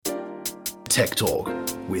Tech Talk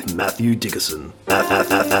with Matthew Dickerson.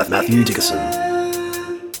 Matthew Dickerson.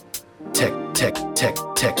 Tech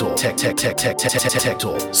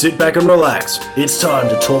Talk. Sit back and relax. It's time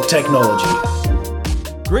to talk technology.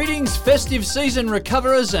 Greetings, festive season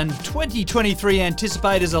recoverers and 2023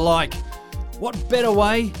 anticipators alike. What better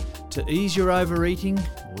way to ease your overeating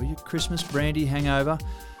or your Christmas brandy hangover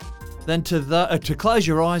than to close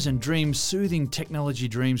your eyes and dream soothing technology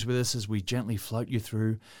dreams with us as we gently float you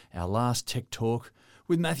through our last Tech Talk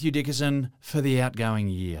with Matthew Dickerson for the outgoing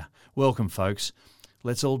year. Welcome, folks.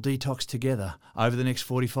 Let's all detox together over the next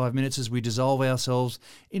 45 minutes as we dissolve ourselves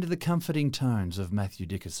into the comforting tones of Matthew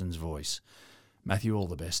Dickerson's voice. Matthew, all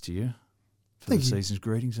the best to you for the season's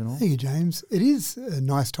greetings and all. Thank you, James. It is a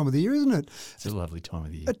nice time of the year, isn't it? It's a lovely time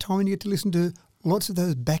of the year. A time when you get to listen to lots of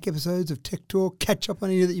those back episodes of Tech Talk, catch up on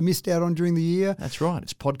any that you missed out on during the year. That's right.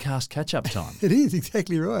 It's podcast catch-up time. It is,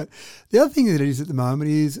 exactly right. The other thing that it is at the moment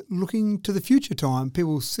is looking to the future time.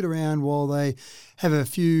 People sit around while they have a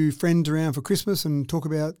few friends around for Christmas and talk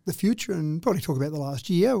about the future and probably talk about the last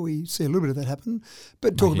year. We see a little bit of that happen.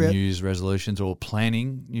 But talk about New Year's resolutions or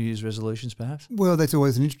planning New Year's resolutions, perhaps? Well, that's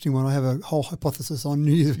always an interesting one. I have a whole hypothesis on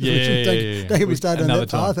New Year's resolutions. Don't get me started on that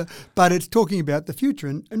path. But it's talking about the future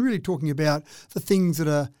and really talking about the things that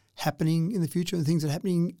are happening in the future and things that are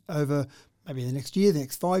happening over maybe the next year, the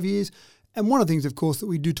next 5 years. And one of the things, of course, that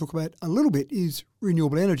we do talk about a little bit is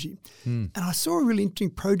renewable energy. And I saw a really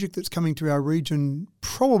interesting project that's coming to our region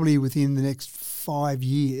probably within the next 5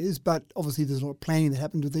 years, but obviously there's a lot of planning that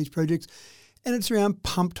happens with these projects, and it's around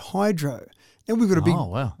pumped hydro. And we've got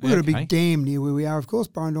a big dam near where we are, of course,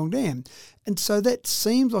 Burrendong Dam. And so that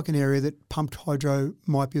seems like an area that pumped hydro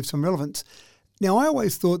might be of some relevance. Now, I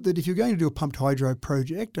always thought that if you're going to do a pumped hydro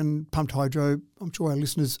project, and pumped hydro, I'm sure our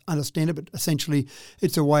listeners understand it, but essentially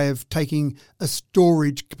it's a way of taking a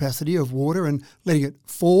storage capacity of water and letting it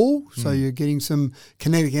fall. So you're getting some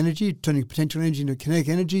kinetic energy, turning potential energy into kinetic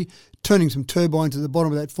energy, turning some turbines at the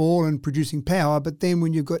bottom of that fall and producing power. But then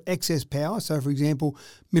when you've got excess power, so for example,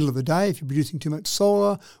 middle of the day, if you're producing too much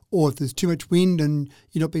solar or if there's too much wind and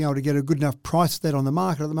you're not being able to get a good enough price for that on the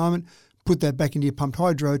market at the moment, put that back into your pumped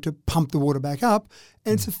hydro to pump the water back up.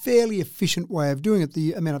 And it's a fairly efficient way of doing it.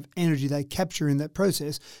 The amount of energy they capture in that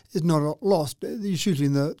process is not lost. It's usually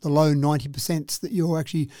in the low 90% that you're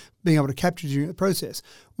actually being able to capture during the process.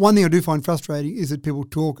 One thing I do find frustrating is that people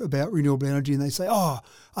talk about renewable energy and they say, I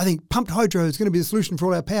think pumped hydro is going to be the solution for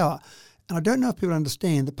all our power. And I don't know if people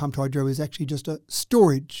understand that pumped hydro is actually just a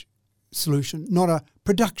storage solution, not a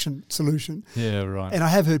production solution. Yeah, right. And I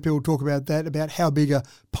have heard people talk about that, about how big a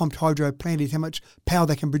pumped hydro plant is, how much power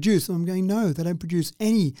they can produce. And I'm going, no, they don't produce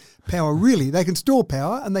any power really. They can store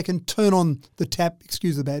power and they can turn on the tap,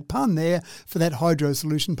 excuse the bad pun there, for that hydro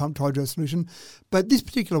solution, pumped hydro solution. But this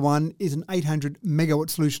particular one is an 800 megawatt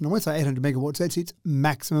solution. I won't say 800 megawatts, that's its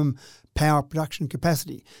maximum power production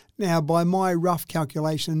capacity. Now, by my rough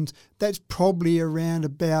calculations, that's probably around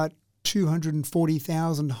about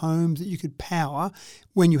 240,000 homes that you could power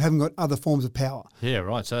when you haven't got other forms of power. Yeah,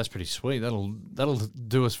 right. So that's pretty sweet. That'll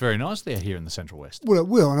do us very nicely out here in the Central West. Well, it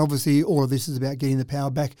will. And obviously all of this is about getting the power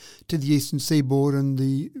back to the eastern seaboard, and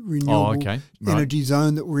the renewable energy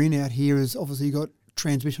zone that we're in out here has obviously got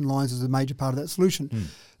transmission lines as a major part of that solution.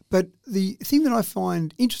 But the thing that I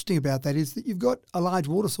find interesting about that is that you've got a large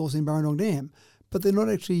water source in Burrendong Dam, but they're not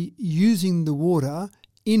actually using the water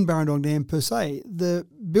in Burrendong Dam per se. The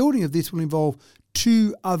building of this will involve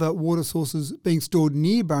two other water sources being stored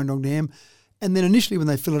near Burrendong Dam, and then initially when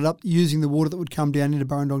they fill it up, using the water that would come down into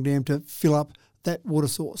Burrendong Dam to fill up that water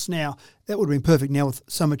source. Now, that would have been perfect now with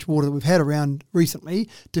so much water that we've had around recently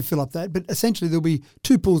to fill up that, but essentially there'll be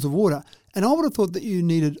two pools of water. And I would have thought that you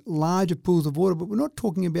needed larger pools of water, but we're not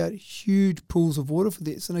talking about huge pools of water for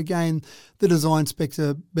this. And again, the design specs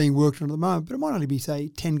are being worked on at the moment, but it might only be, say,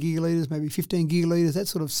 10 gigalitres, maybe 15 gigalitres, that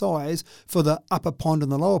sort of size for the upper pond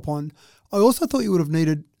and the lower pond. I also thought you would have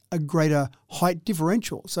needed a greater height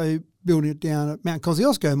differential. So building it down at Mount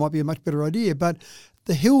Kosciuszko might be a much better idea, but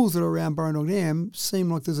the hills that are around Burrendong Dam seem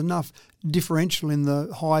like there's enough differential in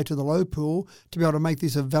the high to the low pool to be able to make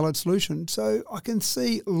this a valid solution. So I can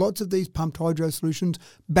see lots of these pumped hydro solutions.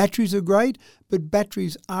 Batteries are great, but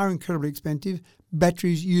batteries are incredibly expensive.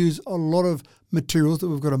 Batteries use a lot of materials that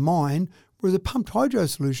we've got to mine, whereas a pumped hydro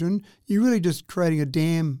solution, you're really just creating a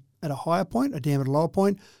dam at a higher point, a dam at a lower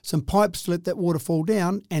point, some pipes to let that water fall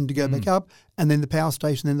down and to go back up, and then the power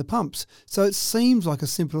station, then the pumps. So it seems like a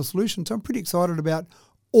simpler solution. So I'm pretty excited about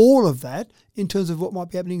all of that in terms of what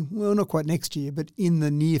might be happening, well, not quite next year, but in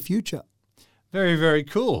the near future. Very, very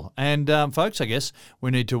cool. And folks, I guess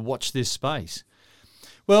we need to watch this space.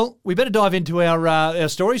 Well, we better dive into our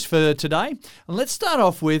stories for today. And let's start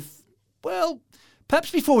off with Well,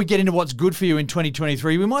 perhaps before we get into what's good for you in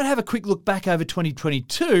 2023, we might have a quick look back over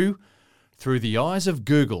 2022 through the eyes of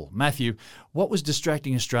Google. Matthew, what was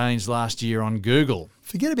distracting Australians last year on Google?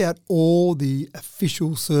 Forget about all the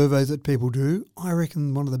official surveys that people do. I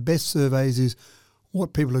reckon one of the best surveys is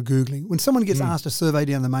what people are Googling. When someone gets asked a survey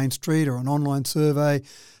down the main street or an online survey,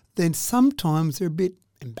 then sometimes they're a bit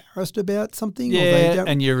embarrassed about something. Yeah,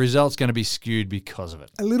 and your result's going to be skewed because of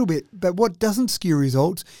it. A little bit. But what doesn't skew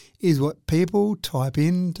results is what people type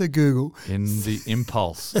into Google. In the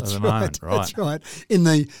impulse of the moment, right. That's right. In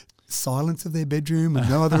the silence of their bedroom and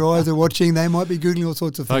no other eyes are watching, they might be Googling all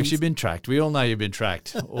sorts of things. Folks, you've been tracked. We all know you've been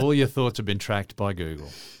tracked. All your thoughts have been tracked by Google.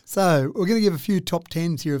 So we're going to give a few top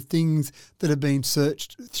 10s here of things that have been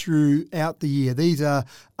searched throughout the year. These are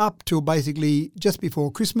up till basically just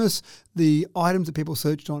before Christmas, the items that people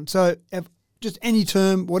searched on. So just any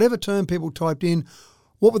term, whatever term people typed in,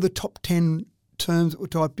 what were the top 10 terms that were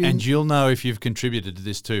typed in? And you'll know if you've contributed to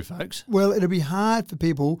this too, folks. Well, it'll be hard for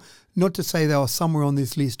people not to say they were somewhere on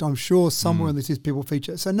this list. I'm sure somewhere on this list people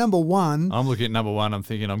feature. So number one. I'm looking at number one. I'm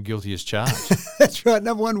thinking I'm guilty as charged. That's right.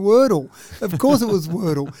 Number one, Wordle. Of course it was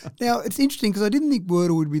Wordle. Now, it's interesting because I didn't think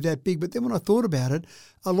Wordle would be that big, but then when I thought about it,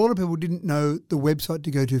 a lot of people didn't know the website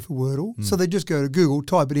to go to for Wordle. So they just go to Google,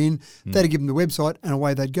 type it in, that'd give them the website, and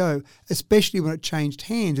away they'd go, especially when it changed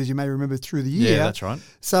hands, as you may remember, through the year. Yeah, that's right.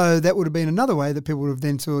 So that would have been another way that people would have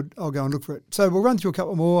then said, I'll go and look for it. So we'll run through a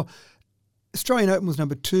couple more. Australian Open was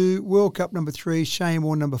number 2, World Cup number 3, Shane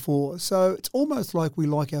Warne number 4. So it's almost like we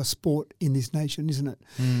like our sport in this nation, isn't it?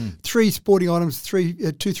 3 sporting items, 2,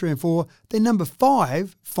 3 and 4. Then number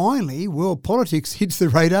 5, finally, world politics hits the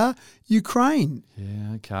radar, Ukraine.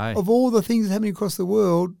 Yeah, okay. Of all the things happening across the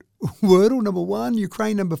world, Wordle number 1,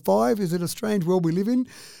 Ukraine number 5. Is it a strange world we live in?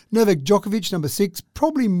 Novak Djokovic number 6,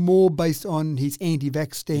 probably more based on his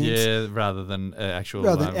anti-vax stance. Yeah, rather than what he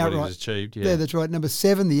was achieved. Yeah, that's right. Number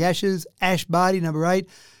 7, the Ashes. Ash Barty number 8.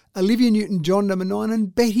 Olivia Newton-John number 9,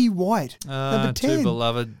 and Betty White number 10. 2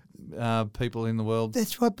 beloved people in the world.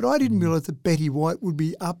 That's right, but I didn't realise that Betty White would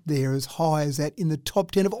be up there as high as that in the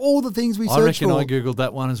top 10 of all the things we searched for. I reckon I Googled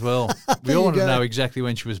that one as well. We all want to know exactly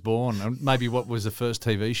when she was born and maybe what was the first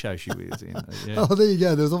TV show she was in. Yeah. Oh, there you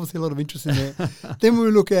go. There was obviously a lot of interest in there. Then we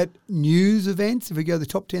look at news events. If we go to the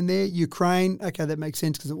top 10 there, Ukraine. Okay, that makes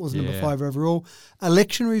sense because it was number 5 overall.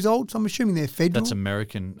 Election results. I'm assuming they're federal. That's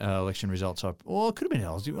American election results. It could have been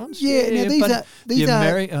Aussie ones. Yeah, now these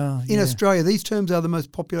are in Australia. These terms are the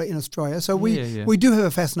most popular in Australia. So we do have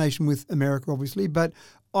a fascination with America, obviously, but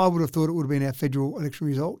I would have thought it would have been our federal election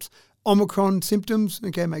results. Omicron symptoms,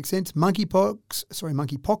 okay, makes sense. Monkeypox.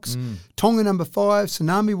 Tonga number 5,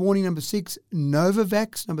 tsunami warning number 6,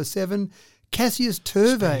 Novavax number 7, Cassius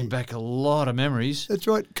Turvey. Bringing back a lot of memories. That's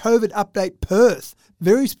right. COVID update Perth.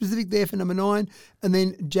 Very specific there for number 9. And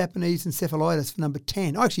then Japanese encephalitis for number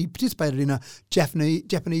 10. I actually participated in a Japanese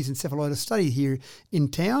encephalitis study here in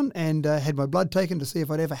town and had my blood taken to see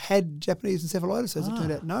if I'd ever had Japanese encephalitis. As it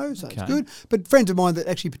turned out, no, so it's good. But friends of mine that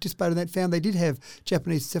actually participated in that found they did have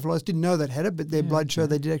Japanese encephalitis, didn't know they'd had it, but their blood showed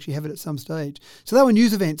they did actually have it at some stage. So they were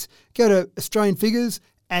news events. Go to Australian figures.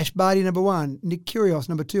 Ash Barty, number 1. Nick Kyrgios,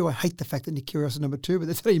 number 2. I hate the fact that Nick Kyrgios is number 2, but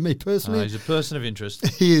that's only me personally. He's a person of interest.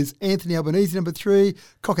 He is. Anthony Albanese, number 3.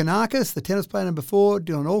 Kokkinakis, the tennis player, number 4.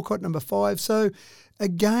 Dylan Alcott, number 5. So,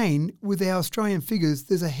 again, with our Australian figures,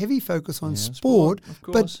 there's a heavy focus on sport,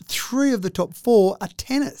 but 3 of the top 4 are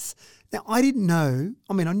tennis. Now, I didn't know,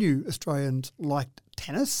 I knew Australians liked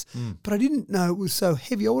tennis, but I didn't know it was so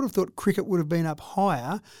heavy. I would have thought cricket would have been up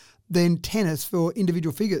higher than tennis for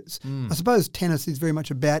individual figures. I suppose tennis is very much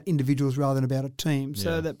about individuals rather than about a team,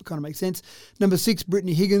 so that kind of makes sense. Number 6,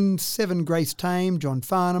 Brittany Higgins. 7, Grace Tame, John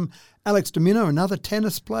Farnham. Alex Domino, another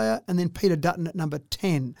tennis player, and then Peter Dutton at number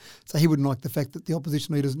 10. So he wouldn't like the fact that the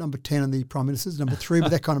opposition leader is number 10 and the Prime Minister's number 3, but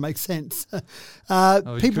that kind of makes sense.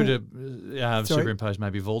 We could have superimposed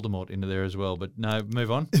maybe Voldemort into there as well, but no, move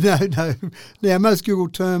on. No. Now, most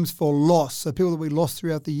Googled terms for loss, so people that we lost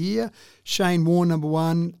throughout the year. Shane Warne, number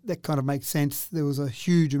 1, that kind of makes sense. There was a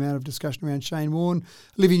huge amount of discussion around Shane Warne.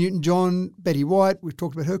 Olivia Newton-John, Betty White, we've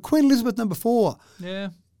talked about her. Queen Elizabeth, number 4. Yeah.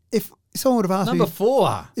 If someone would have asked number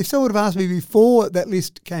 4. If someone would have asked me before that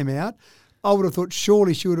list came out, I would have thought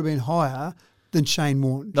surely she would have been higher than Shane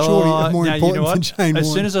Warne. Surely of more importance than Shane Warne.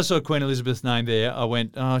 As soon as I saw Queen Elizabeth's name there, I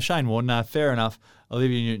went, Shane Warne, no, fair enough.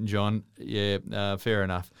 Olivia Newton-John, fair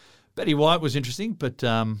enough. Betty White was interesting, but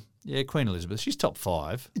Queen Elizabeth, she's top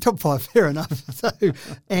 5. Top 5, fair enough. So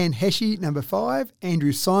Anne Heshi, number 5.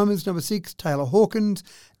 Andrew Simons, number 6. Taylor Hawkins.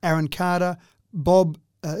 Aaron Carter. Bob.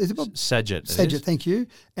 Is it Bob? Saget, thank you.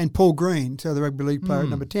 And Paul Green, so the rugby league player at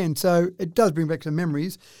number 10. So it does bring back some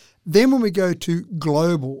memories. Then when we go to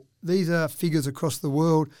global, these are figures across the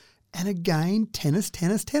world. And again, tennis.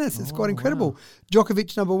 It's quite incredible. Wow.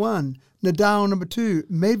 Djokovic, number 1. Nadal, number 2.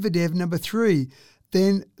 Medvedev, number 3.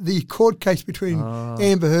 Then the court case between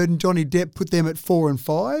Amber Heard and Johnny Depp put them at 4 and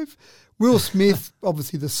 5. Will Smith,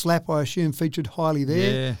 obviously the slap, I assume, featured highly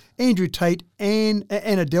there. Yeah. Andrew Tate, Anna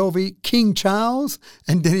Delvey, King Charles,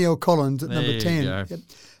 and Danielle Collins at number 10. Yep.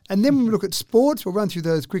 And then when we look at sports, we'll run through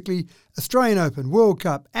those quickly. Australian Open, World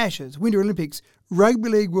Cup, Ashes, Winter Olympics, Rugby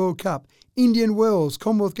League World Cup, Indian Wells,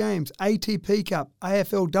 Commonwealth Games, ATP Cup,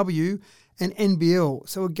 AFLW, and NBL.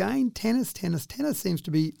 So again, tennis seems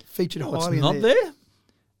to be featured highly in there. What's not there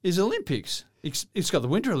is Olympics. It's got the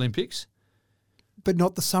Winter Olympics. But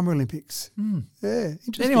not the Summer Olympics. Yeah,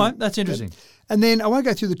 interesting. Anyway, that's interesting. And then I won't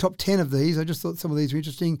go through the top 10 of these. I just thought some of these were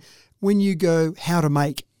interesting. When you go how to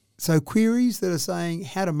make, so queries that are saying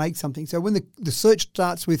how to make something. So when the search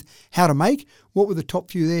starts with how to make, what were the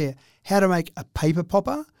top few there? How to make a paper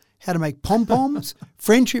popper, how to make pom-poms,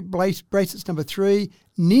 friendship bracelets number 3,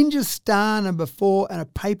 ninja star number 4, and a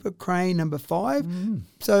paper crane number 5.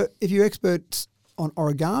 So if you're experts on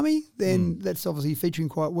origami, then that's obviously featuring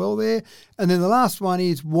quite well there. And then the last one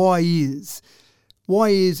is why is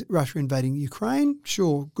Russia invading Ukraine?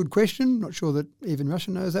 Sure, good question. Not sure that even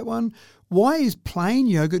Russia knows that one. Why is plain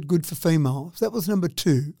yogurt good for females? That was number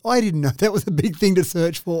 2. I didn't know that was a big thing to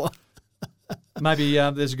search for. Maybe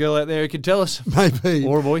there's a girl out there who can tell us. Maybe.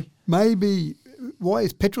 Or a boy. Maybe. Why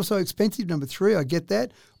is petrol so expensive? Number 3, I get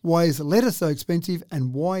that. Why is lettuce so expensive?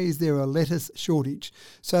 And why is there a lettuce shortage?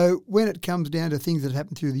 So when it comes down to things that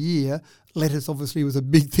happen through the year, lettuce obviously was a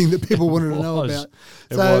big thing that people wanted to know about.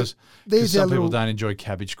 It was. Because some people don't enjoy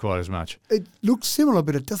cabbage quite as much. It looks similar,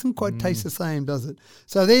 but it doesn't quite taste the same, does it?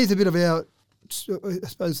 So there's a bit of our, I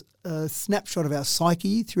suppose, a snapshot of our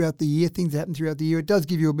psyche throughout the year, things that happen throughout the year. It does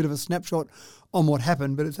give you a bit of a snapshot on what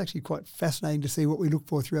happened, but it's actually quite fascinating to see what we look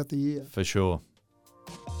for throughout the year. For sure.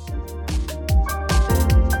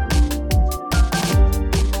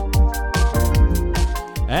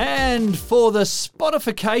 And for the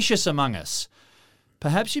Spotificacious among us,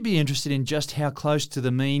 perhaps you'd be interested in just how close to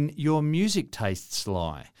the mean your music tastes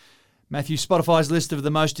lie. Matthew, Spotify's list of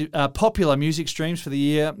the most popular music streams for the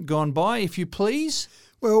year gone by, if you please.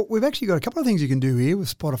 Well, we've actually got a couple of things you can do here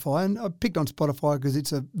with Spotify, and I picked on Spotify because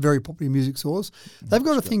it's a very popular music source. They've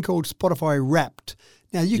got a thing called Spotify Wrapped.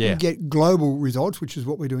 Now, you can get global results, which is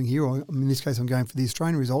what we're doing here. In this case, I'm going for the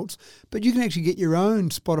Australian results. But you can actually get your own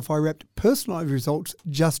Spotify Wrapped personalised results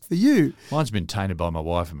just for you. Mine's been tainted by my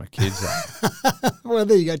wife and my kids. Well,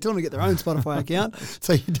 there you go. Tell them to get their own Spotify account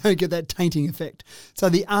so you don't get that tainting effect. So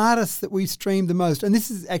the artists that we stream the most, and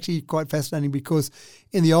this is actually quite fascinating because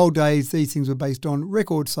in the old days, these things were based on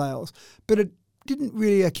record sales. But it didn't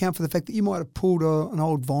really account for the fact that you might have pulled an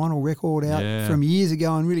old vinyl record out from years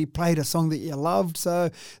ago and really played a song that you loved. So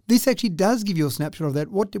this actually does give you a snapshot of that.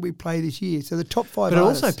 What did we play this year? So the top 5 But it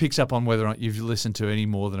artists. also picks up on whether or not you've listened to any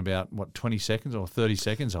more than about, 20 seconds or 30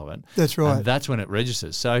 seconds of it. That's right. And that's when it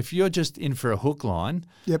registers. So if you're just in for a hook line,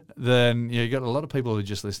 then you've got a lot of people who are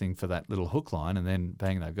just listening for that little hook line and then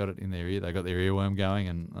bang, they've got it in their ear. They've got their earworm going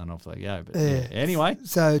and off they go. But anyway.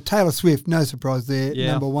 So Taylor Swift, no surprise there,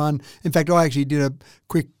 number 1. In fact, I actually did a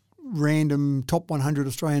quick random top 100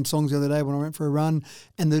 Australian songs the other day when I went for a run,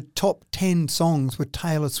 and the top 10 songs were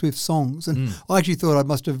Taylor Swift songs. And I actually thought I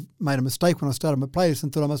must have made a mistake when I started my playlist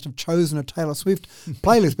and thought I must have chosen a Taylor Swift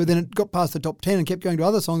playlist, but then it got past the top 10 and kept going to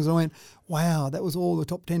other songs, and I went, wow, that was all the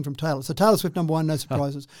top 10 from Taylor. So Taylor Swift, number 1, no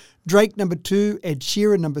surprises. Drake, number 2, Ed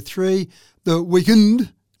Sheeran, number 3, The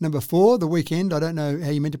Weeknd, number 4, The Weekend. I don't know how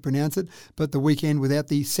you meant to pronounce it, but The Weekend without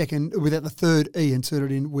the third E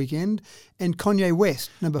inserted in weekend. And Kanye West,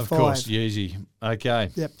 number 5. Of course, Yeezy. Okay.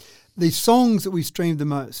 Yep. The songs that we streamed the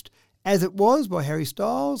most: As It Was by Harry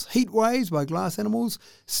Styles, Heat Waves by Glass Animals,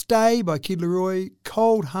 Stay by Kid Laroi,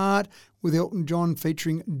 Cold Heart with Elton John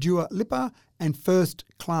featuring Dua Lipa, and First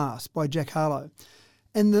Class by Jack Harlow.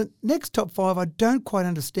 And the next top 5 I don't quite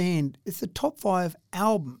understand. It's the top 5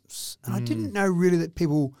 albums. And I didn't know really that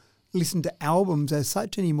people listen to albums as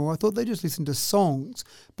such anymore. I thought they just listened to songs.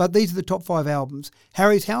 But these are the top 5 albums.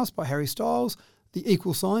 Harry's House by Harry Styles, The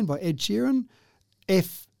Equal Sign by Ed Sheeran,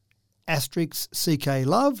 F***CK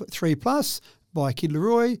Love 3+ by Kid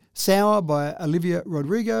Laroi, Sour by Olivia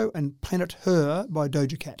Rodrigo, and Planet Her by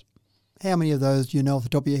Doja Cat. How many of those do you know off the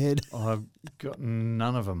top of your head? I've got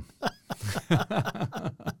none of them.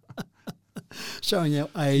 Showing our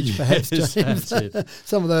age, perhaps, Yes, James. that's it.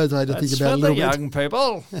 Some of those I had to think about a little bit. young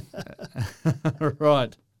people.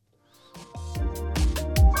 Right.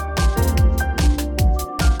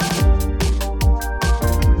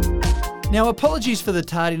 Now, apologies for the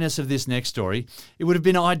tardiness of this next story. It would have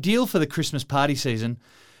been ideal for the Christmas party season.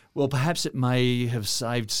 Well, perhaps it may have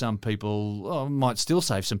saved some people, or might still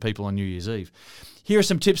save some people on New Year's Eve. Here are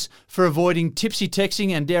some tips for avoiding tipsy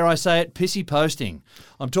texting and, dare I say it, pissy posting.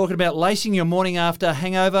 I'm talking about lacing your morning after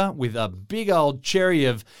hangover with a big old cherry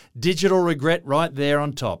of digital regret right there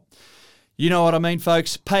on top. You know what I mean,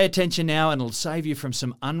 folks. Pay attention now and it'll save you from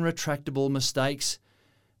some unretractable mistakes.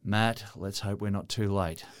 Matt, let's hope we're not too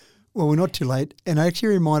late. Well, we're not too late. And it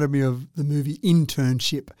actually reminded me of the movie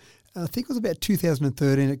Internship. I think it was about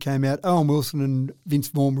 2013 it came out. Owen Wilson and Vince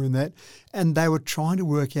Vaughn were in that. And they were trying to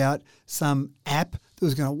work out some app that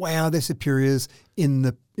was going to wow their superiors in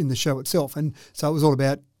the show itself. And so it was all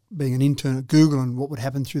about being an intern at Google and what would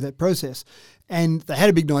happen through that process. And they had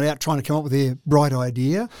a big night out trying to come up with their bright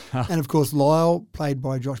idea. And, of course, Lyle, played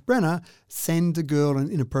by Josh Brenner, sends a girl an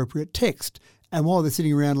inappropriate text. And while they're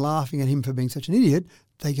sitting around laughing at him for being such an idiot,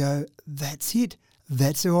 they go, that's it.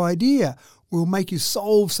 That's our idea. We'll make you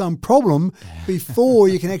solve some problem before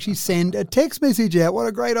you can actually send a text message out. What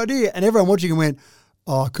a great idea. And everyone watching went,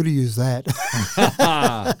 oh, I could have used that.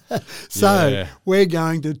 So we're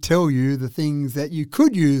going to tell you the things that you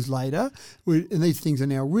could use later. And these things are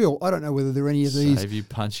now real. I don't know whether there are any of these. Save you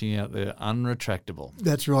punching out the unretractable.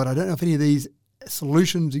 That's right. I don't know if any of these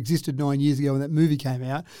solutions existed 9 years ago when that movie came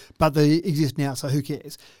out, but they exist now, so who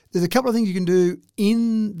cares? There's a couple of things you can do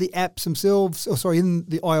in the apps themselves, in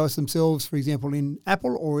the iOS themselves, for example, in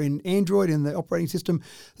Apple or in Android, in the operating system.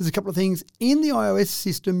 There's a couple of things. In the iOS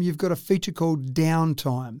system, you've got a feature called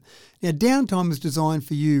downtime. Now, downtime is designed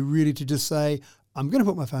for you really to just say, I'm going to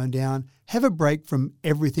put my phone down, have a break from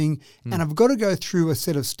everything, and I've got to go through a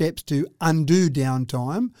set of steps to undo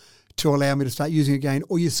downtime to allow me to start using it again,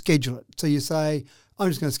 or you schedule it. So you say, I'm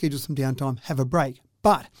just going to schedule some downtime, have a break.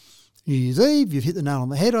 But New Year's Eve, you've hit the nail on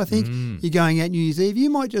the head, I think. You're going out New Year's Eve, you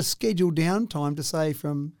might just schedule downtime to say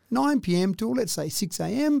from 9 p.m. till, let's say, 6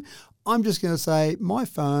 a.m. I'm just going to say my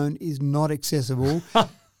phone is not accessible.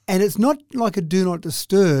 And it's not like a do not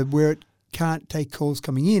disturb where it can't take calls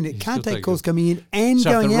coming in. It can't take calls coming in and going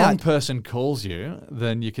out. So if the wrong person calls you,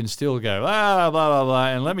 then you can still go, blah, blah, blah,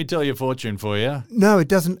 and let me tell you a fortune for you. No, it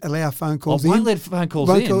doesn't allow phone calls in. It won't let phone calls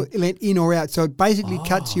in. Won't let in or out. So it basically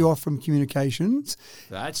cuts you off from communications.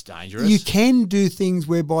 That's dangerous. You can do things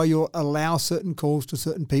whereby you'll allow certain calls to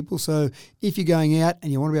certain people. So if you're going out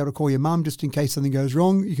and you want to be able to call your mum just in case something goes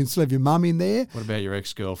wrong, you can still have your mum in there. What about your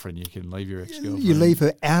ex-girlfriend? You can leave your ex-girlfriend. You leave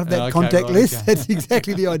her out of that contact list. Okay. That's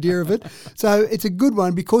exactly the idea of it. So it's a good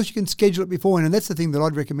one because you can schedule it beforehand. And that's the thing that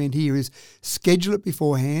I'd recommend here is schedule it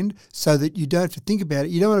beforehand so that you don't have to think about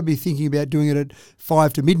it. You don't want to be thinking about doing it at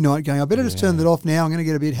 5 to midnight going, I better just turn that off now. I'm going to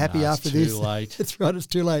get a bit happy after this. It's too late. That's right. It's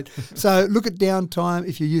too late. So look at downtime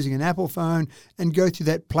if you're using an Apple phone and go through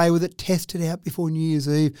that, play with it, test it out before New Year's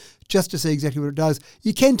Eve just to see exactly what it does.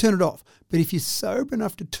 You can turn it off. But if you're sober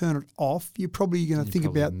enough to turn it off, you're probably going to think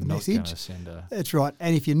about the message. That's right.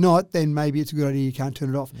 And if you're not, then maybe it's a good idea you can't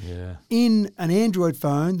turn it off. Yeah. In an Android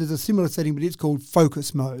phone, there's a similar setting, but it's called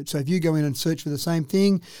focus mode. So if you go in and search for the same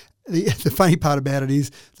thing, the funny part about it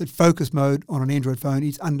is that focus mode on an Android phone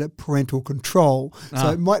is under parental control.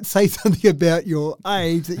 So it might say something about your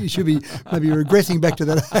age that you should be maybe regressing back to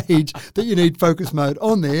that age that you need focus mode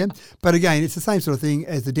on there. But again, it's the same sort of thing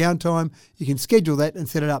as the downtime. You can schedule that and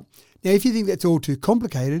set it up. Now, if you think that's all too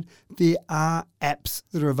complicated, there are apps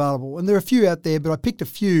that are available. And there are a few out there, but I picked a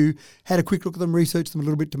few, had a quick look at them, researched them a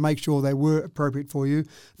little bit to make sure they were appropriate for you.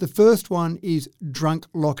 The first one is Drunk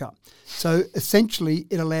Locker. So essentially,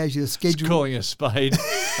 it allows you to schedule... It's calling a spade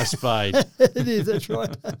a spade. It is, that's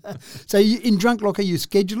right. So in Drunk Locker, you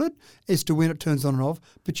schedule it as to when it turns on and off,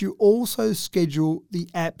 but you also schedule the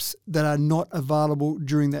apps that are not available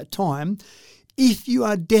during that time. If you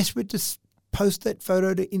are desperate to post that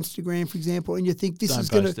photo to Instagram, for example, and you think this is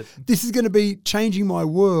going to be changing my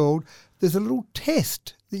world, there's a little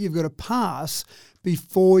test that you've got to pass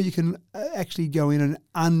before you can actually go in and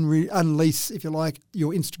unleash, if you like,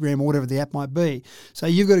 your Instagram or whatever the app might be. So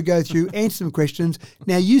you've got to go through, answer some questions.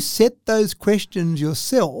 Now, you set those questions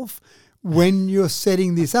yourself when you're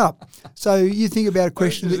setting this up. So you think about a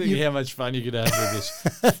question that how much fun you could have with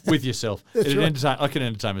this with yourself. Right. I can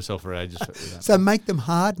entertain myself for ages. So make them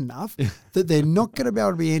hard enough that they're not going to be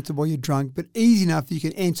able to be answered while you're drunk, but easy enough that you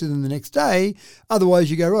can answer them the next day.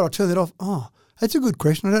 Otherwise, you go, right, I'll turn that off. Oh, that's a good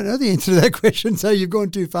question. I don't know the answer to that question. So you've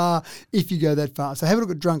gone too far if you go that far. So have a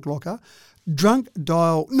look at Drunk Locker. Drunk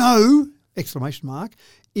Dial No! !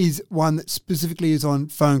 is one that specifically is on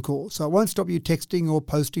phone calls. So it won't stop you texting or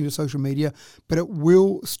posting to social media, but it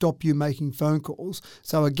will stop you making phone calls.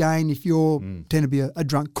 So again, if you're tend to be a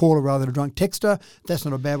drunk caller rather than a drunk texter, that's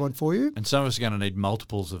not a bad one for you. And some of us are going to need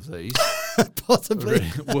multiples of these. Possibly.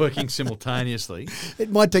 Working simultaneously. It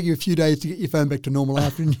might take you a few days to get your phone back to normal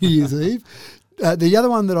after New Year's Eve. The other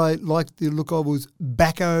one that I liked the look of was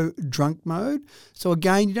Bacco drunk mode. So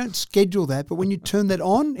again, you don't schedule that, but when you turn that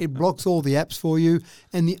on, it blocks all the apps for you,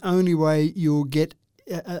 and the only way you'll get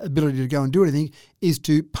ability to go and do anything is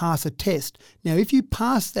to pass a test. Now, if you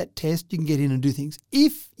pass that test, you can get in and do things.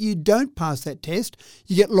 If you don't pass that test,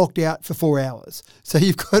 you get locked out for 4 hours. So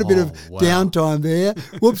you've got a bit of downtime there.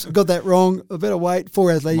 Whoops, got that wrong. I better wait.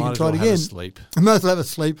 4 hours later, you can try it again. Might as well have a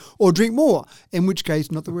sleep or drink more, in which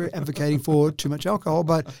case, not that we're advocating for too much alcohol,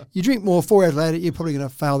 but you drink more, 4 hours later, you're probably going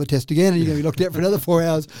to fail the test again and you're going to be locked out for another 4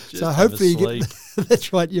 hours. So hopefully you get,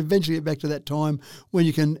 that's right, you eventually get back to that time when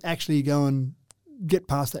you can actually go and get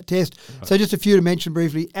past that test. So just a few to mention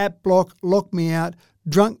briefly: app block, lock me out,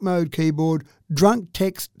 drunk mode keyboard, drunk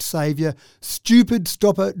text savior, stupid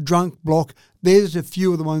stopper, drunk block. There's a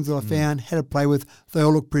few of the ones that I found, had to play with. They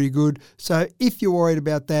all look pretty good. So if you're worried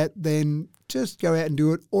about that, then just go out and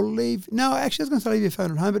do it or leave. No, actually, I was going to say leave your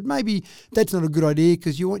phone at home, but maybe that's not a good idea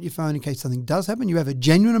because you want your phone in case something does happen. You have a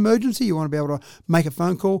genuine emergency. You want to be able to make a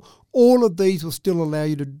phone call. All of these will still allow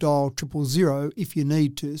you to dial 000 if you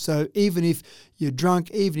need to. So even if you're drunk,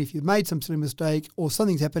 even if you've made some silly mistake or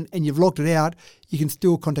something's happened and you've locked it out, you can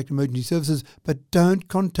still contact emergency services, but don't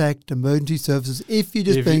contact emergency services if you're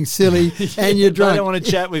just being silly and you're drunk. They don't want to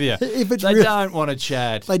chat with you. Don't want to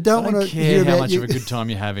chat. They don't want to hear how much of a good time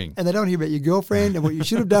you're having. And they don't hear about your girlfriend and what you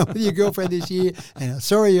should have done with your girlfriend this year and how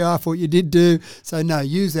sorry you are for what you did do. So no,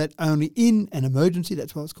 use that only in an emergency.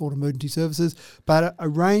 That's why it's called emergency services. But a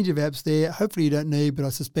range of apps there. Hopefully you don't need, but I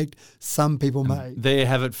suspect some people may. There you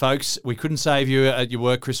have it, folks. We couldn't save you at your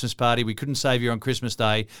work Christmas party. We couldn't save you on Christmas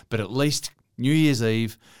Day, but at least New Year's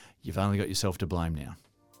Eve, you've only got yourself to blame now.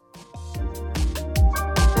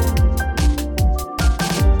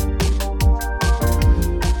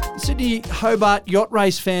 Sydney Hobart yacht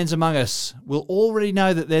race fans among us will already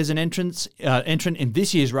know that there's an entrant in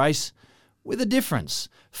this year's race with a difference.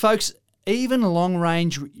 Folks, even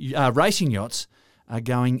long-range racing yachts are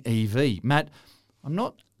going EV. Matt, I'm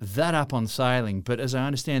not that up on sailing, but as I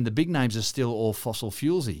understand, the big names are still all fossil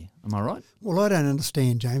fuelsy. Am I right? Well, I don't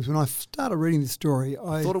understand, James. When I started reading this story,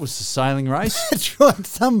 I thought it was the sailing race. That's right.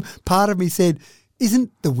 Some part of me said,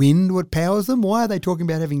 isn't the wind what powers them? Why are they talking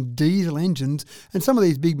about having diesel engines? And some of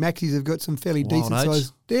these big maxis have got some fairly decent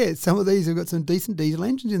sized. Yeah, some of these have got some decent diesel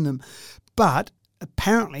engines in them. But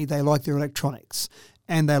apparently they like their electronics.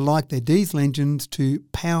 And they like their diesel engines to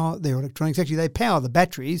power their electronics. Actually, they power the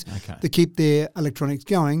batteries to keep their electronics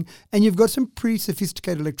going. And you've got some pretty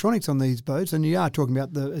sophisticated electronics on these boats. And you are talking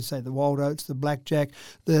about the Wild Oats, the Blackjack,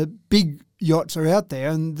 the big yachts are out there.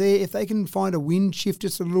 And if they can find a wind shift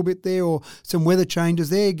just a little bit there or some weather changes,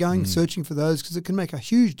 they're going searching for those because it can make a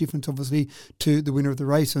huge difference, obviously, to the winner of the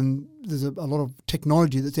race. And there's a lot of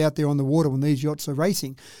technology that's out there on the water when these yachts are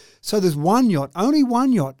racing. So there's one yacht, only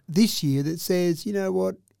one yacht this year that says, you know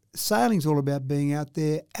what, sailing's all about being out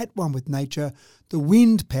there at one with nature, the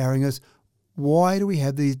wind powering us. Why do we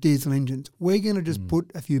have these diesel engines? We're going to just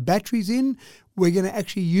put a few batteries in. We're going to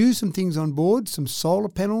actually use some things on board, some solar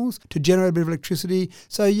panels to generate a bit of electricity.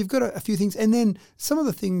 So you've got a few things. And then some of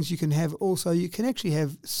the things you can have also, you can actually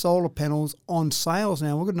have solar panels on sails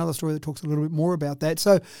now. We've got another story that talks a little bit more about that.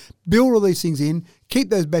 So build all these things in, keep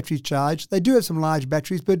those batteries charged. They do have some large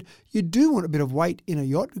batteries, but you do want a bit of weight in a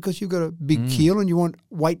yacht because you've got a big keel and you want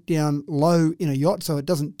weight down low in a yacht so it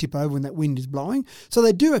doesn't tip over when that wind is blowing. So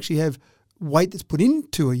they do actually have weight that's put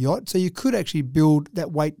into a yacht, so you could actually build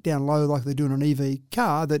that weight down low like they do in an EV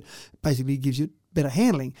car that basically gives you better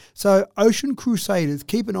handling. So Ocean Crusaders,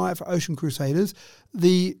 keep an eye out for Ocean Crusaders.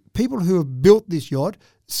 The people who have built this yacht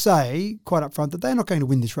say quite up front that they're not going to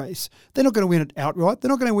win this race. They're not going to win it outright. They're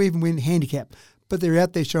not going to even win handicap. But they're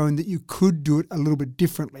out there showing that you could do it a little bit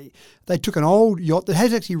differently. They took an old yacht that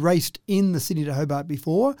has actually raced in the Sydney to Hobart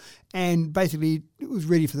before and basically it was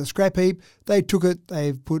ready for the scrap heap. They took it,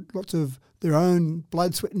 they've put lots of their own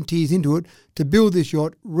blood, sweat and tears into it to build this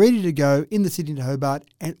yacht ready to go in the Sydney to Hobart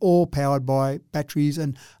and all powered by batteries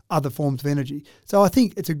and other forms of energy. So I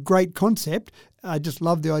think it's a great concept. I just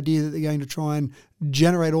love the idea that they're going to try and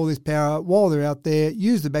generate all this power while they're out there,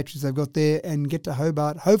 use the batteries they've got there and get to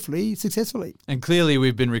Hobart, hopefully, successfully. And clearly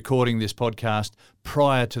we've been recording this podcast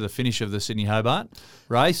prior to the finish of the Sydney Hobart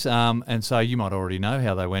race. And so you might already know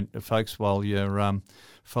how they went, folks, while you're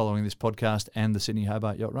following this podcast and the Sydney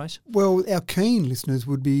Hobart Yacht Race? Well, our keen listeners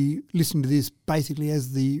would be listening to this basically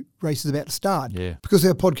as the race is about to start. Yeah. Because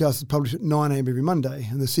our podcast is published at 9 a.m. every Monday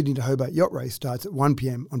and the Sydney to Hobart Yacht Race starts at 1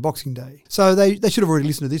 p.m. on Boxing Day. So they should have already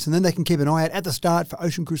listened to this, and then they can keep an eye out at the start for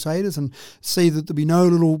Ocean Crusaders and see that there'll be no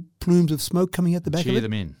little plumes of smoke coming out the back of it. Cheer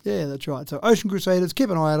them in. Yeah, that's right. So Ocean Crusaders, keep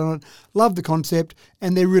an eye out on it, love the concept,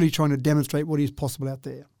 and they're really trying to demonstrate what is possible out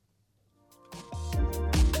there.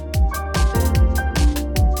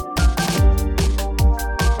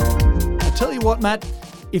 Tell you what, Matt,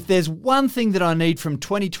 if there's one thing that I need from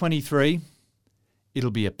 2023, it'll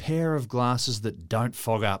be a pair of glasses that don't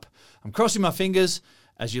fog up. I'm crossing my fingers.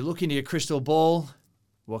 As you look into your crystal ball,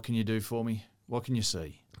 what can you do for me? What can you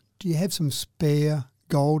see? Do you have some spare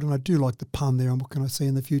gold? And I do like the pun there on what can I see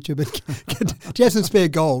in the future, but do you have some spare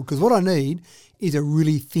gold? Because what I need is a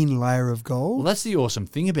really thin layer of gold. Well, that's the awesome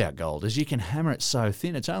thing about gold is you can hammer it so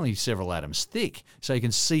thin, it's only several atoms thick, so you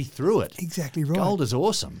can see through it. Exactly right. Gold is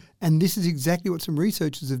awesome. And this is exactly what some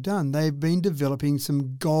researchers have done. They've been developing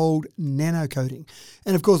some gold nano coating.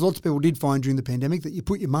 And of course, lots of people did find during the pandemic that you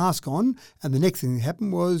put your mask on and the next thing that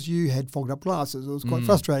happened was you had fogged up glasses. It was quite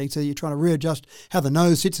frustrating. So you're trying to readjust how the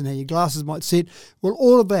nose sits and how your glasses might sit. Well,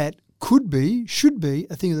 all of that should be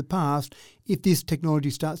a thing of the past if this technology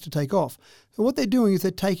starts to take off. So what they're doing is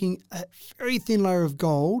they're taking a very thin layer of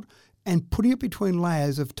gold and putting it between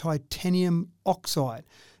layers of titanium oxide.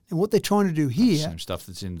 And what they're trying to do here... That's the same stuff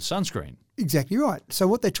that's in sunscreen. Exactly right. So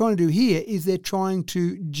what they're trying to do here is they're trying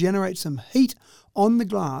to generate some heat on the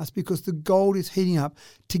glass because the gold is heating up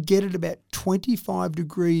to get it about 25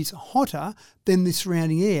 degrees hotter than the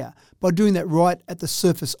surrounding air. By doing that right at the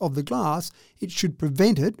surface of the glass, it should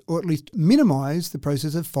prevent it or at least minimise the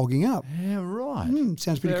process of fogging up. Yeah, right.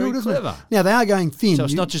 Sounds pretty Very cool, doesn't clever. it? Now, they are going thin. So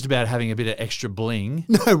it's not just about having a bit of extra bling.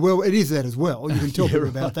 No, well, it is that as well. You can tell people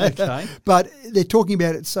about that. Okay. But they're talking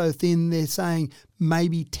about it so thin, they're saying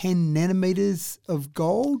maybe 10 nanometres of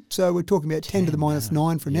gold. So we're talking about 10 to the minus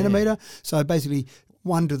 9 for a nanometre. So basically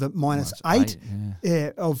 1 to the minus 8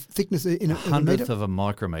 of thickness in a metre. 100th of a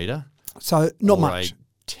micrometre. So not much.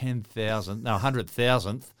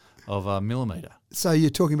 100,000th of a millimetre. So you're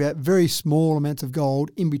talking about very small amounts of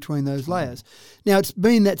gold in between those layers. Now, it's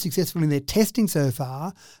been that successful in their testing so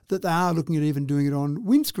far that they are looking at even doing it on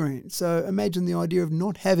windscreens. So imagine the idea of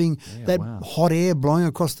not having hot air blowing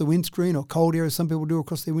across the windscreen or cold air, as some people do,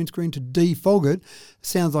 across their windscreen to defog it.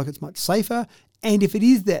 Sounds like it's much safer. And if it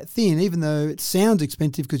is that thin, even though it sounds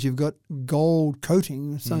expensive because you've got gold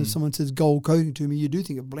coating, so someone says gold coating to me, you do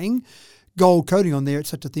think of bling. Gold coating on there at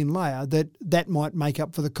such a thin layer that might make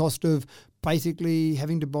up for the cost of basically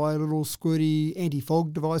having to buy little squirty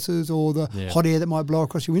anti-fog devices or the hot air that might blow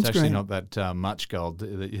across your windscreen. It's actually not that much gold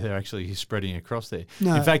that they're actually spreading across there.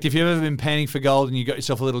 No. In fact, if you've ever been panning for gold and you got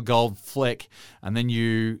yourself a little gold fleck and then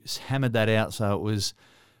you hammered that out so it was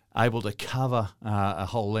able to cover a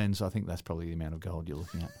whole lens, I think that's probably the amount of gold you're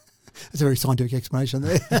looking at. That's a very scientific explanation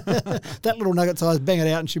there. That little nugget size, bang it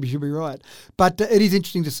out and should be right. But it is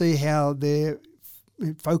interesting to see how they're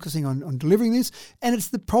focusing on delivering this. And it's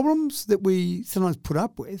the problems that we sometimes put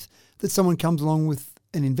up with that someone comes along with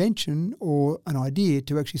an invention or an idea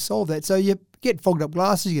to actually solve that. So you get fogged up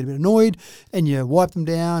glasses, you get a bit annoyed and you wipe them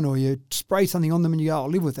down or you spray something on them and you go, I'll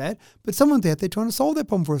live with that. But someone's out there trying to solve that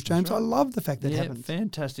problem for us, James. Right. I love the fact that happens.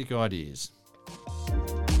 Fantastic ideas.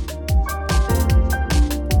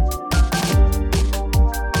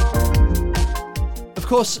 Of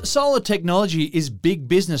course, solar technology is big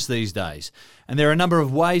business these days, and there are a number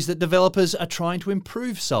of ways that developers are trying to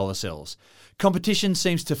improve solar cells. Competition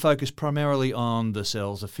seems to focus primarily on the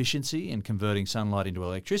cell's efficiency in converting sunlight into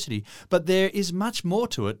electricity, but there is much more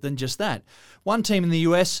to it than just that. One team in the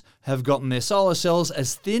US have gotten their solar cells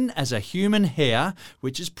as thin as a human hair,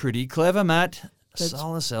 which is pretty clever, Matt.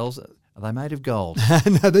 Solar cells... Are they made of gold?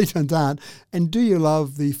 No, these ones aren't. And do you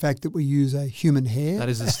love the fact that we use a human hair? That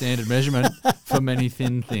is the standard measurement for many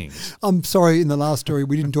thin things. I'm sorry, in the last story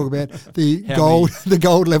we didn't talk about the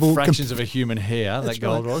gold level. Fractions of a human hair that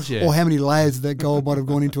gold was, yeah. Or how many layers of that gold might have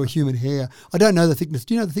gone into a human hair. I don't know the thickness.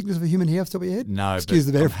 Do you know the thickness of a human hair off the top of your head? No, excuse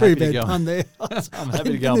the very bad pun there. I'm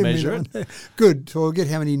happy to go and measure it. Good. So we'll get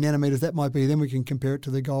how many nanometers that might be, then we can compare it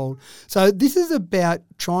to the gold. So this is about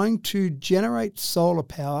trying to generate solar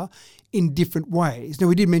power in different ways. Now,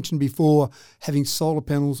 we did mention before having solar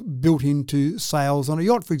panels built into sails on a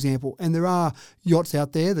yacht, for example, and there are yachts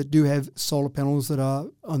out there that do have solar panels that are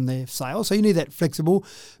on their sail, so you need that flexible.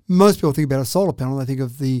 Most people think about a solar panel, they think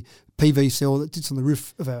of the PV cell that sits on the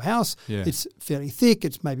roof of our house. Yeah. It's fairly thick.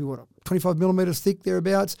 It's maybe, 25 millimetres thick,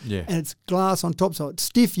 thereabouts, and it's glass on top, so it's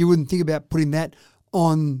stiff. You wouldn't think about putting that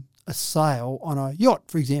on a sail on a yacht,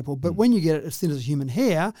 for example. But when you get it as thin as a human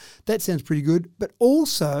hair, that sounds pretty good. But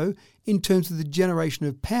also in terms of the generation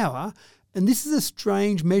of power, and this is a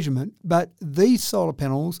strange measurement, but these solar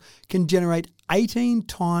panels can generate 18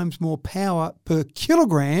 times more power per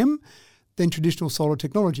kilogram than traditional solar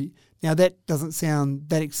technology. Now, that doesn't sound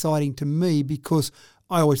that exciting to me because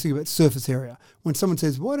I always think about surface area. When someone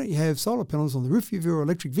says, why don't you have solar panels on the roof of your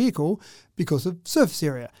electric vehicle? Because of surface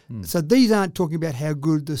area. So these aren't talking about how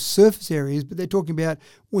good the surface area is, but they're talking about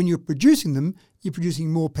when you're producing them, you're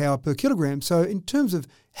producing more power per kilogram. So in terms of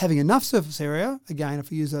having enough surface area, again, if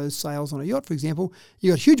we use those sails on a yacht, for example,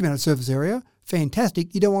 you've got a huge amount of surface area,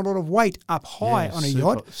 fantastic. You don't want a lot of weight up high on a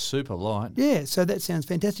yacht. Super light. Yeah, so that sounds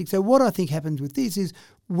fantastic. So what I think happens with this is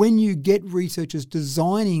when you get researchers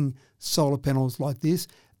designing solar panels like this,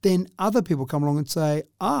 then other people come along and say,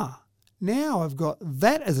 now I've got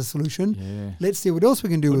that as a solution. Yeah. Let's see what else we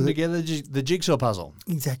can do with it. Together the jigsaw puzzle.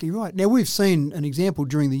 Exactly right. Now, we've seen an example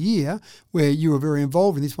during the year where you were very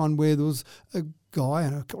involved in this one where there was a guy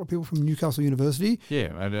and a couple of people from Newcastle University.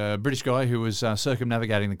 Yeah, and a British guy who was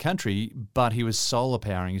circumnavigating the country, but he was solar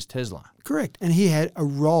powering his Tesla. Correct. And he had a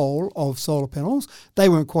roll of solar panels. They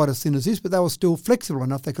weren't quite as thin as this, but they were still flexible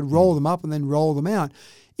enough they could roll them up and then roll them out.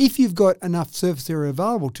 If you've got enough surface area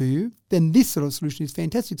available to you, then this sort of solution is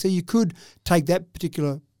fantastic. So you could take that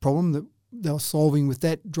particular problem that they were solving with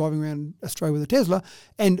that, driving around Australia with a Tesla,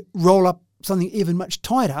 and roll up something even much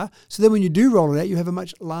tighter. So then when you do roll it out, you have a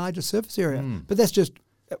much larger surface area. But that's just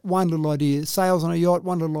one little idea. Sails on a yacht,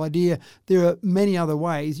 one little idea. There are many other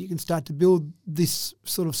ways you can start to build this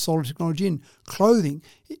sort of solar technology in. Clothing.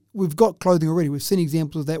 We've got clothing already. We've seen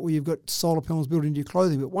examples of that where you've got solar panels built into your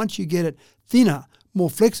clothing. But once you get it thinner, more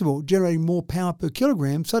flexible, generating more power per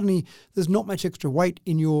kilogram, suddenly there's not much extra weight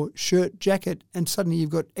in your shirt, jacket, and suddenly you've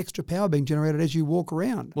got extra power being generated as you walk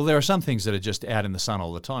around. Well, there are some things that are just out in the sun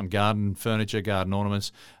all the time. Garden furniture, garden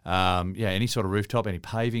ornaments, any sort of rooftop, any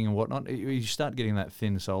paving and whatnot. You start getting that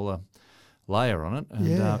thin solar layer on it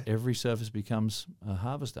and every surface becomes a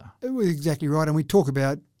harvester. Exactly right. And we talk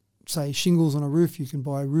about, say, shingles on a roof. You can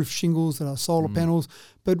buy roof shingles that are solar panels,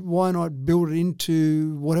 but why not build it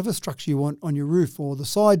into whatever structure you want on your roof or the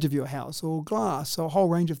sides of your house or glass, or a whole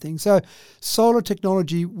range of things. So solar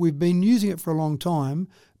technology, we've been using it for a long time,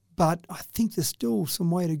 but I think there's still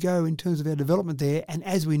some way to go in terms of our development there. And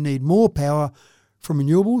as we need more power from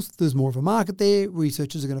renewables, there's more of a market there.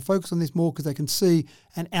 Researchers are going to focus on this more because they can see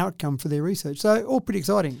an outcome for their research. So all pretty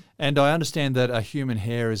exciting. And I understand that a human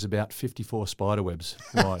hair is about 54 spider webs.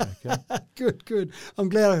 Right, okay. Good. I'm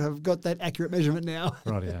glad I've got that accurate measurement now.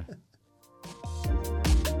 Right, yeah.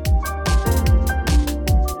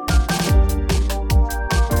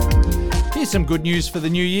 Here's some good news for the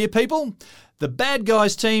new year, people. The Bad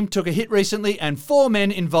Guys team took a hit recently and 4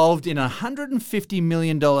 men involved in a $150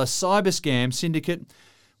 million cyber scam syndicate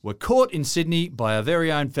were caught in Sydney by our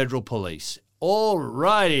very own federal police.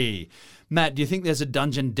 Alrighty. Matt, do you think there's a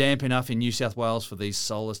dungeon damp enough in New South Wales for these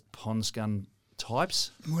soulless pond scum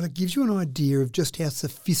types? Well, it gives you an idea of just how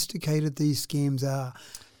sophisticated these scams are.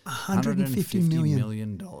 $150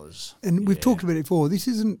 million. And we've talked about it before. This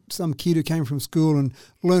isn't some kid who came from school and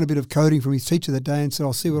learned a bit of coding from his teacher that day and said,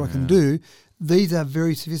 I'll see what I can do. These are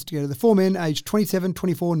very sophisticated. The 4 men, aged 27,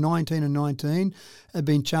 24, 19 and 19, have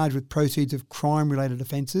been charged with proceeds of crime-related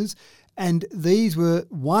offences. And these were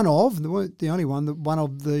one of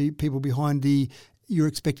the people behind the you're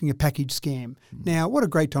expecting a package scam. Now, what a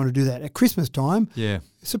great time to do that. At Christmas time,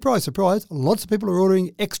 surprise, surprise, lots of people are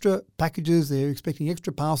ordering extra packages. They're expecting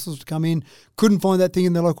extra parcels to come in. Couldn't find that thing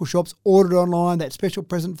in their local shops, ordered online, that special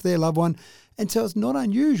present for their loved one. And so it's not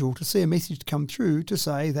unusual to see a message come through to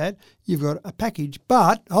say that you've got a package.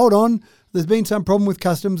 But, hold on, there's been some problem with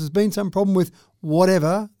customs, there's been some problem with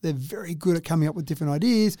whatever. They're very good at coming up with different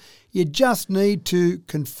ideas. You just need to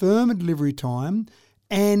confirm a delivery time.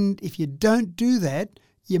 And if you don't do that,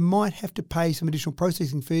 you might have to pay some additional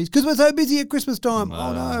processing fees because we're so busy at Christmas time.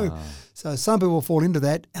 Oh, no. So some people fall into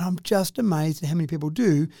that, and I'm just amazed at how many people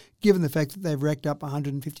do, given the fact that they've racked up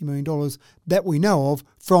 $150 million that we know of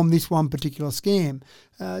from this one particular scam.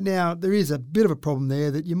 Now, there is a bit of a problem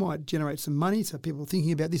there that you might generate some money, so people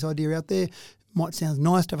thinking about this idea out there, might sound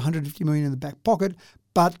nice to have $150 million in the back pocket,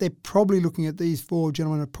 but they're probably looking at, these 4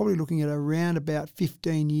 gentlemen are probably looking at around about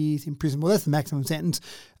 15 years in prison. Well, that's the maximum sentence.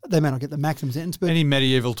 They may not get the maximum sentence. But any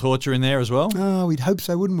medieval torture in there as well? Oh, we'd hope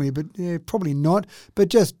so, wouldn't we? But probably not. But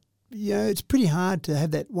just it's pretty hard to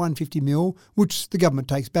have that 150 mil, which the government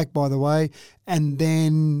takes back, by the way, and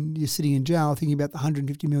then you're sitting in jail thinking about the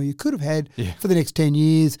 150 mil you could have had for the next 10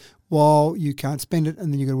 years while you can't spend it,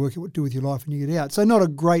 and then you've got to work out what to do with your life when you get out. So not a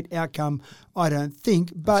great outcome, I don't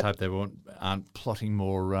think. But let's hope they aren't plotting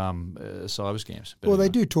more cyber scams. But they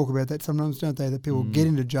do talk about that sometimes, don't they, that people get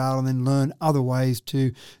into jail and then learn other ways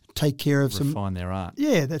to take care of refine their art.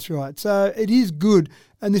 Yeah, that's right. So it is good,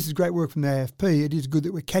 and this is great work from the AFP. It is good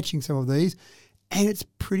that we're catching some of these, and it's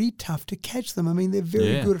pretty tough to catch them. I mean, they're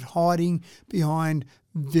very good at hiding behind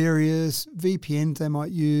various VPNs they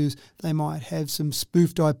might use. They might have some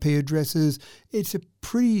spoofed IP addresses. It's a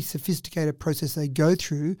pretty sophisticated process they go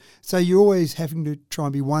through, so you're always having to try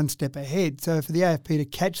and be one step ahead. So for the AFP to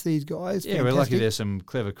catch these guys, fantastic. We're lucky there's some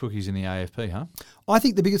clever cookies in the AFP, huh? I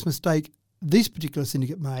think the biggest mistake this particular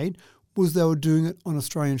syndicate made was they were doing it on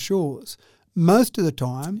Australian shores. Most of the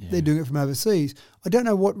time, they're doing it from overseas. I don't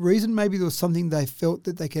know what reason. Maybe there was something they felt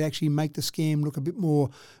that they could actually make the scam look a bit more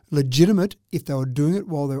legitimate if they were doing it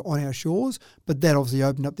while they're on our shores. But that obviously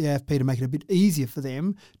opened up the AFP to make it a bit easier for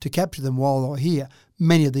them to capture them while they're here.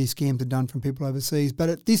 Many of these scams are done from people overseas. But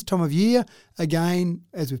at this time of year, again,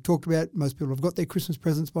 as we've talked about, most people have got their Christmas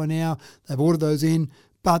presents by now. They've ordered those in.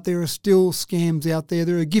 But there are still scams out there.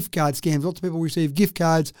 There are gift card scams. Lots of people receive gift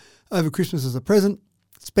cards over Christmas as a present,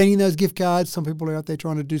 spending those gift cards. Some people are out there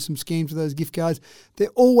trying to do some schemes with those gift cards. They're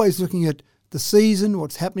always looking at the season,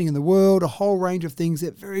 what's happening in the world, a whole range of things.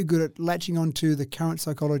 They're very good at latching onto the current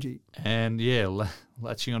psychology. And,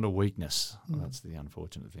 latching onto weakness. That's the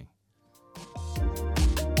unfortunate thing.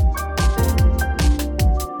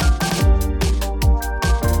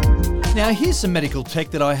 Now, here's some medical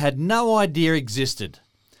tech that I had no idea existed.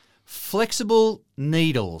 Flexible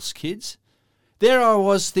needles, kids. There I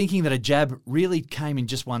was thinking that a jab really came in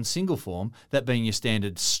just one single form, that being your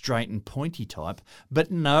standard straight and pointy type.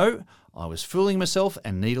 But no, I was fooling myself,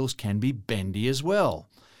 and needles can be bendy as well.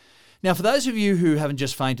 Now, for those of you who haven't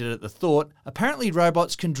just fainted at the thought, apparently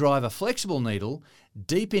robots can drive a flexible needle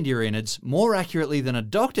deep into your innards more accurately than a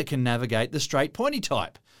doctor can navigate the straight pointy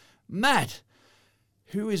type. Matt,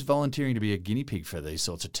 who is volunteering to be a guinea pig for these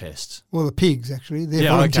sorts of tests? Well, the pigs, actually. They're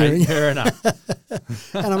volunteering. Okay, fair enough.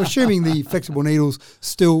 And I'm assuming the flexible needles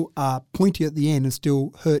still are pointy at the end and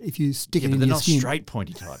still hurt if you stick it in your skin. They're not straight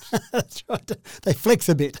pointy types. That's right. They flex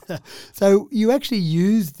a bit. So you actually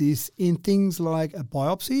use this in things like a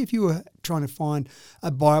biopsy. If you were trying to find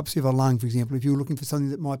a biopsy of a lung, for example, if you were looking for something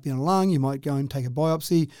that might be in a lung, you might go and take a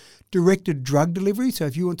biopsy. Directed drug delivery, so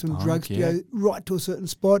if you want some drugs to go right to a certain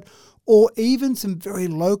spot, or even some very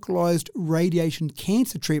localised radiation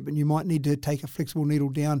cancer treatment, you might need to take a flexible needle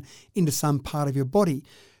down into some part of your body.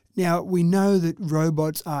 Now, we know that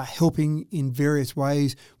robots are helping in various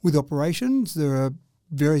ways with operations. There are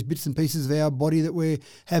various bits and pieces of our body that we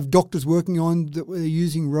have doctors working on, that we're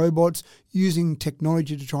using robots, using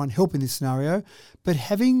technology to try and help in this scenario. But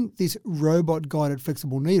having this robot-guided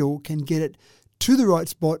flexible needle can get it to the right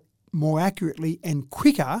spot more accurately and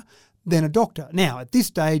quicker than a doctor. Now, at this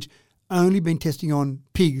stage, only been testing on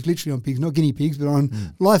pigs, literally on pigs, not guinea pigs, but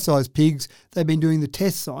on life-size pigs. They've been doing the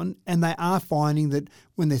tests on, and they are finding that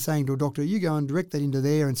when they're saying to a doctor, you go and direct that into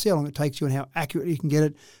there and see how long it takes you and how accurately you can get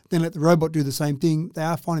it, then let the robot do the same thing. They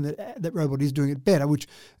are finding that that robot is doing it better, which,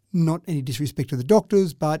 not any disrespect to the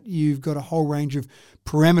doctors, but you've got a whole range of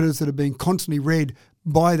parameters that are being constantly read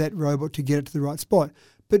by that robot to get it to the right spot.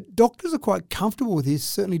 But doctors are quite comfortable with this,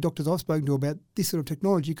 certainly doctors I've spoken to about this sort of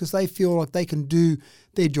technology, because they feel like they can do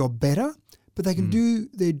their job better, but they can do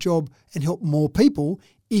their job and help more people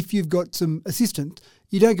if you've got some assistance.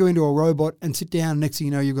 You don't go into a robot and sit down, and next thing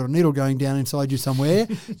you know, you've got a needle going down inside you somewhere.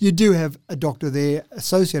 You do have a doctor there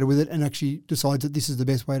associated with it and actually decides that this is the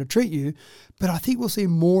best way to treat you. But I think we'll see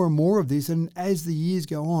more and more of this, and as the years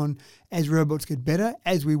go on, as robots get better,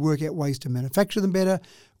 as we work out ways to manufacture them better,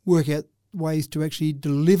 work out ways to actually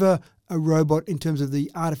deliver a robot in terms of the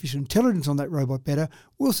artificial intelligence on that robot better,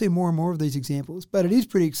 we'll see more and more of these examples. But it is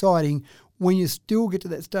pretty exciting when you still get to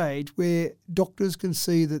that stage where doctors can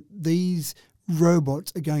see that these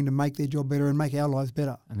robots are going to make their job better and make our lives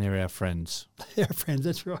better. And they're our friends. They're our friends,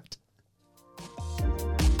 that's right.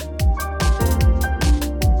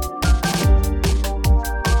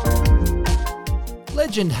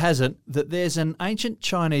 Legend has it that there's an ancient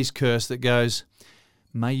Chinese curse that goes,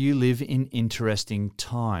 "May you live in interesting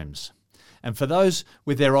times." And for those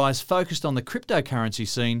with their eyes focused on the cryptocurrency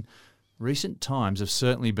scene, recent times have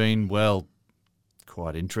certainly been, well,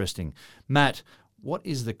 quite interesting. Matt, what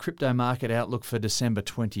is the crypto market outlook for December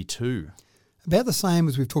 22? About the same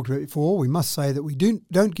as we've talked about before. We must say that we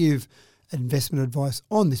don't give investment advice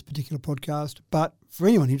on this particular podcast, but for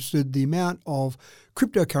anyone interested, the amount of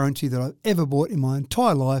cryptocurrency that I've ever bought in my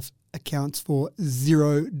entire life accounts for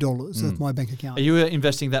 $0. That's my bank account. Are you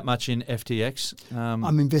investing that much in FTX?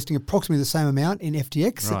 I'm investing approximately the same amount in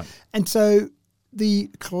FTX. Right. And so the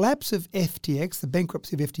collapse of FTX, the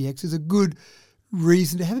bankruptcy of FTX, is a good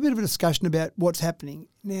reason to have a bit of a discussion about what's happening.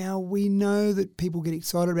 Now, we know that people get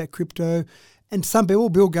excited about crypto, and some people,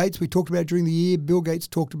 Bill Gates, we talked about during the year, Bill Gates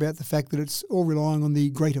talked about the fact that it's all relying on the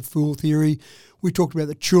greater fool theory. We talked about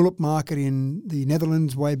the tulip market in the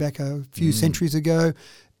Netherlands way back a few centuries ago,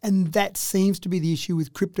 and that seems to be the issue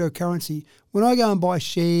with cryptocurrency. When I go and buy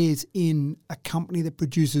shares in a company that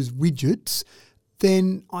produces widgets,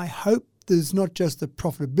 then I hope there's not just the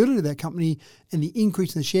profitability of that company and the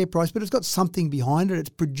increase in the share price, but it's got something behind it. It's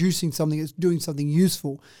producing something. It's doing something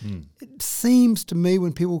useful. It seems to me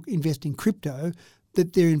when people invest in crypto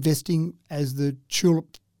that they're investing, as the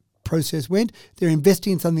tulip process went, they're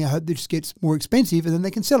investing in something I hope that just gets more expensive and then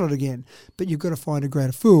they can sell it again. But you've got to find a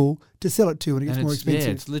greater fool to sell it to when it gets more expensive.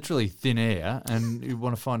 Yeah, it's literally thin air, and you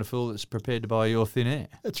want to find a fool that's prepared to buy your thin air.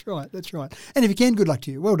 That's right. And if you can, good luck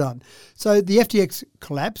to you. Well done. So the FTX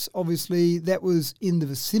collapse, obviously, that was in the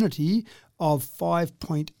vicinity of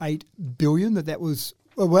 $5.8 billion. That was,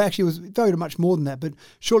 well, actually, it was valued at much more than that, but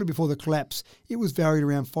shortly before the collapse, it was valued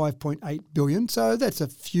around $5.8 billion. So that's a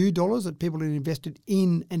few dollars that people had invested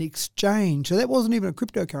in an exchange. So that wasn't even a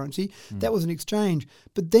cryptocurrency. That was an exchange.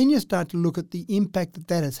 But then you start to look at the impact that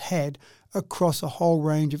that has had across a whole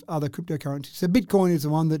range of other cryptocurrencies. So Bitcoin is the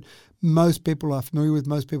one that most people are familiar with,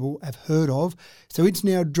 most people have heard of. So it's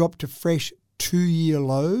now dropped to fresh 2-year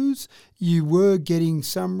lows. You were getting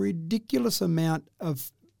some ridiculous amount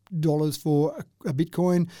of dollars for a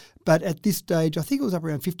Bitcoin, but at this stage, I think it was up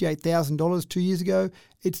around $58,000 2 years ago.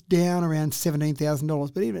 It's down around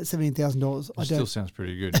 $17,000, but even at $17,000, it still sounds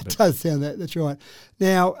pretty good. It does sound that. That's right.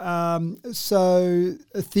 Now, so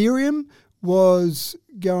Ethereum was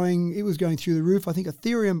going through the roof. I think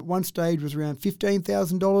Ethereum at one stage was around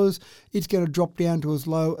 $15,000. It's going to drop down to as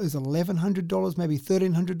low as $1,100, maybe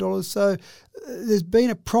 $1,300. So there's been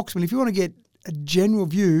approximately, if you want to get a general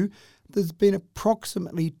view, there's been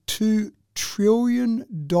approximately $2 trillion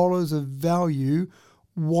of value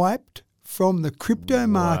wiped from the crypto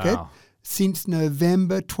market since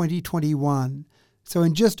November 2021. So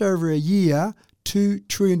in just over a year, $2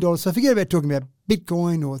 trillion. So forget about talking about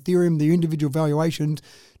Bitcoin or Ethereum, the individual valuations,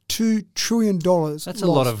 $2 trillion. That's lost.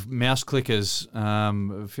 A lot of mouse clickers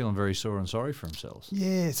feeling very sore and sorry for themselves.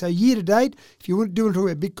 Yeah, so year to date, if you want to talk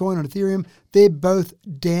about Bitcoin and Ethereum, they're both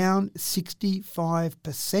down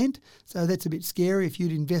 65%. So that's a bit scary if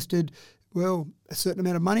you'd invested, well, a certain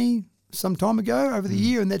amount of money some time ago over the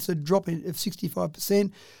year, and that's a drop of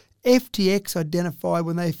 65%. FTX identified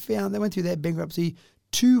when they went through that bankruptcy,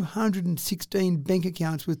 216 bank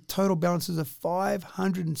accounts with total balances of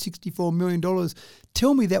 $564 million.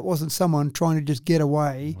 Tell me that wasn't someone trying to just get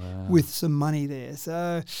away with some money there.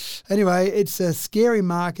 So anyway, it's a scary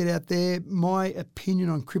market out there. My opinion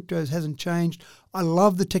on cryptos hasn't changed. I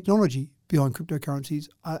love the technology behind cryptocurrencies.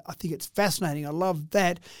 I think it's fascinating. I love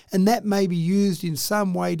that. And that may be used in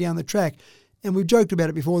some way down the track. And we've joked about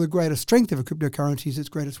it before, the greatest strength of a cryptocurrency is its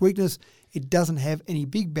greatest weakness. It doesn't have any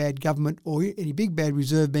big bad government or any big bad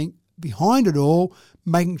reserve bank behind it all,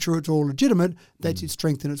 making sure it's all legitimate. That's its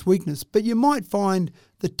strength and its weakness. But you might find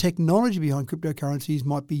the technology behind cryptocurrencies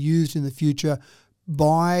might be used in the future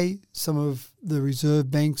by some of the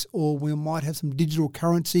reserve banks, or we might have some digital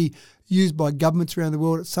currency used by governments around the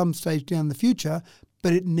world at some stage down the future,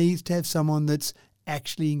 but it needs to have someone that's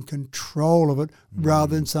actually in control of it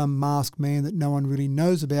rather than some masked man that no one really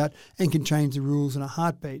knows about and can change the rules in a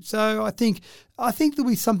heartbeat. So I think there'll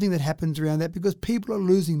be something that happens around that because people are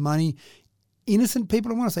losing money. Innocent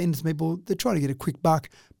people, I want to say innocent people, they're trying to get a quick buck,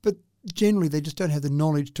 but generally they just don't have the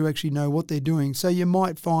knowledge to actually know what they're doing. So you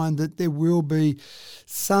might find that there will be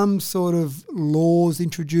some sort of laws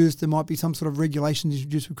introduced. There might be some sort of regulations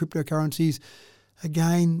introduced for cryptocurrencies.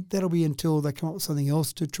 Again, that'll be until they come up with something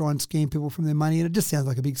else to try and scam people from their money. And it just sounds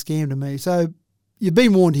like a big scam to me. So you've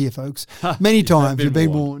been warned here, folks. Many times you've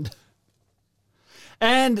been warned.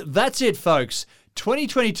 And that's it, folks.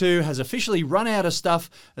 2022 has officially run out of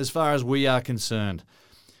stuff as far as we are concerned.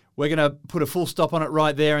 We're going to put a full stop on it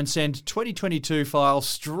right there and send 2022 files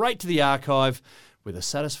straight to the archive with a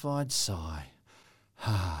satisfied sigh.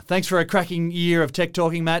 Thanks for a cracking year of Tech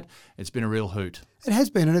Talking, Matt. It's been a real hoot. It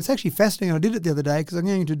has been, and it's actually fascinating. I did it the other day because I'm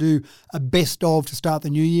going to do a best of to start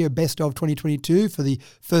the new year, a best of 2022 for the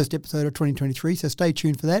first episode of 2023, so stay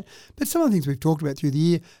tuned for that. But some of the things we've talked about through the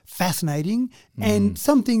year, fascinating, and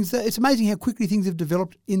some things that it's amazing how quickly things have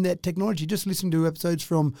developed in that technology. Just listen to episodes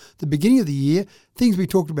from the beginning of the year, things we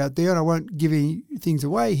talked about there, and I won't give any things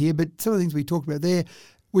away here, but some of the things we talked about there,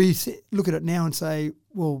 we look at it now and say,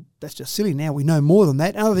 well, that's just silly now. We know more than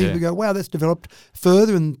that. Other things we go, wow, that's developed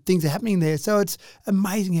further and things are happening there. So it's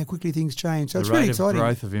amazing how quickly things change. So it's really exciting. The rate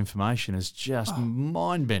of growth of information is just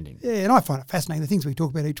mind-bending. Yeah, and I find it fascinating. The things we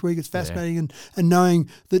talk about each week, it's fascinating and knowing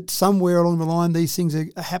that somewhere along the line these things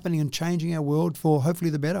are happening and changing our world for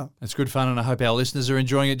hopefully the better. It's good fun and I hope our listeners are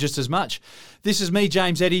enjoying it just as much. This is me,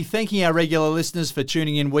 James Eddy, thanking our regular listeners for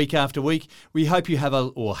tuning in week after week. We hope you had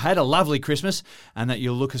a lovely Christmas and that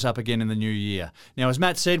you'll look us up again in the new year. Now, as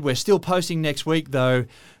Matt said, we're still posting next week, though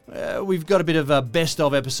we've got a bit of a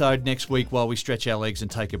best-of episode next week while we stretch our legs and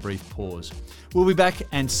take a brief pause. We'll be back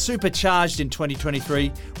and supercharged in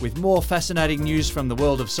 2023 with more fascinating news from the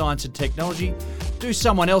world of science and technology. Do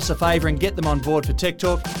someone else a favour and get them on board for Tech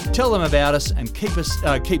Talk. Tell them about us and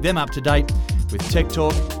keep them up to date with Tech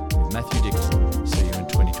Talk with Matthew Dixon.